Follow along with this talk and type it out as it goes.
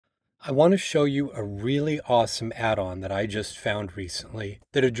I want to show you a really awesome add-on that I just found recently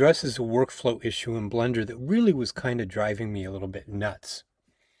that addresses a workflow issue in Blender that really was kind of driving me a little bit nuts.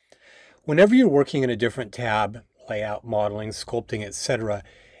 Whenever you're working in a different tab, layout, modeling, sculpting, etc.,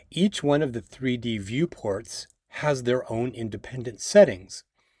 each one of the 3D viewports has their own independent settings.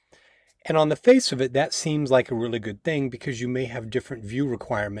 And on the face of it, that seems like a really good thing because you may have different view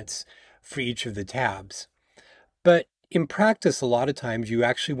requirements for each of the tabs. But in practice, a lot of times you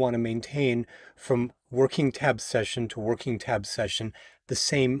actually want to maintain from working tab session to working tab session the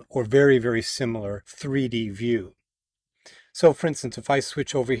same or very, very similar 3D view. So for instance, if I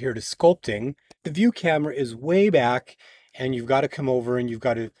switch over here to sculpting, the view camera is way back and you've got to come over and you've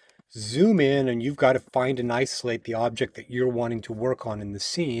got to zoom in and you've got to find and isolate the object that you're wanting to work on in the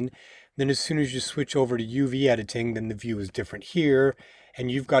scene. Then as soon as you switch over to UV editing, then the view is different here and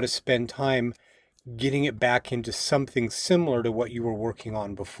you've got to spend time getting it back into something similar to what you were working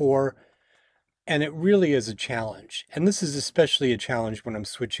on before. And it really is a challenge. And this is especially a challenge when I'm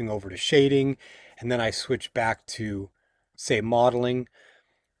switching over to shading and then I switch back to, say, modeling.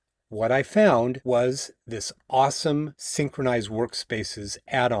 What I found was this awesome Synchronize Workspaces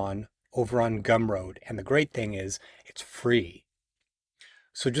add-on over on Gumroad. And the great thing is it's free.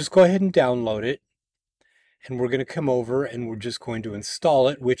 So just go ahead and download it. And we're going to come over and we're just going to install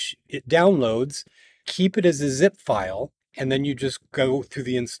it, which it downloads, keep it as a zip file, and then you just go through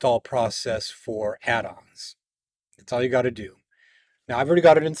the install process for add-ons. That's all you got to do. Now I've already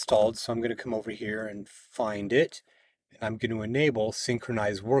got it installed, so I'm going to come over here and find it. And I'm going to enable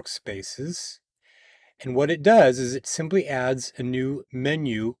Synchronize Workspaces. And what it does is it simply adds a new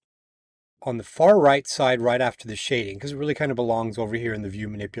menu on the far right side right after the shading, because it really kind of belongs over here in the view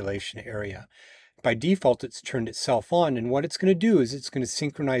manipulation area. By default, it's turned itself on, and what it's going to do is it's going to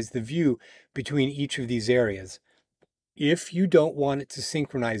synchronize the view between each of these areas. If you don't want it to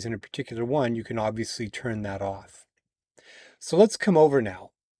synchronize in a particular one, you can obviously turn that off. So let's come over now.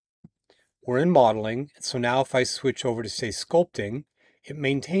 We're in modeling, so now if I switch over to, say, sculpting, it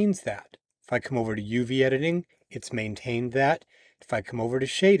maintains that. If I come over to UV editing, it's maintained that. If I come over to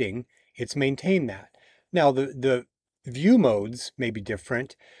shading, it's maintained that. Now, the view modes may be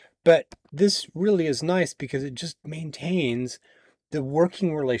different, but this really is nice because it just maintains the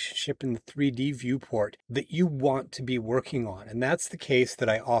working relationship in the 3D viewport that you want to be working on. And that's the case that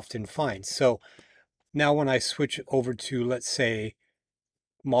I often find. So now when I switch over to, let's say,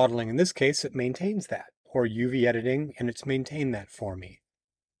 modeling, in this case, it maintains that, or UV editing, and it's maintained that for me.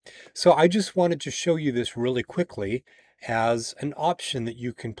 So I just wanted to show you this really quickly as an option that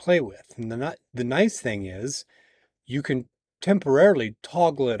you can play with. And the nice thing is you can temporarily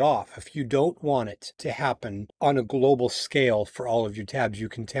toggle it off. If you don't want it to happen on a global scale for all of your tabs, you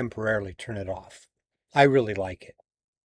can temporarily turn it off. I really like it.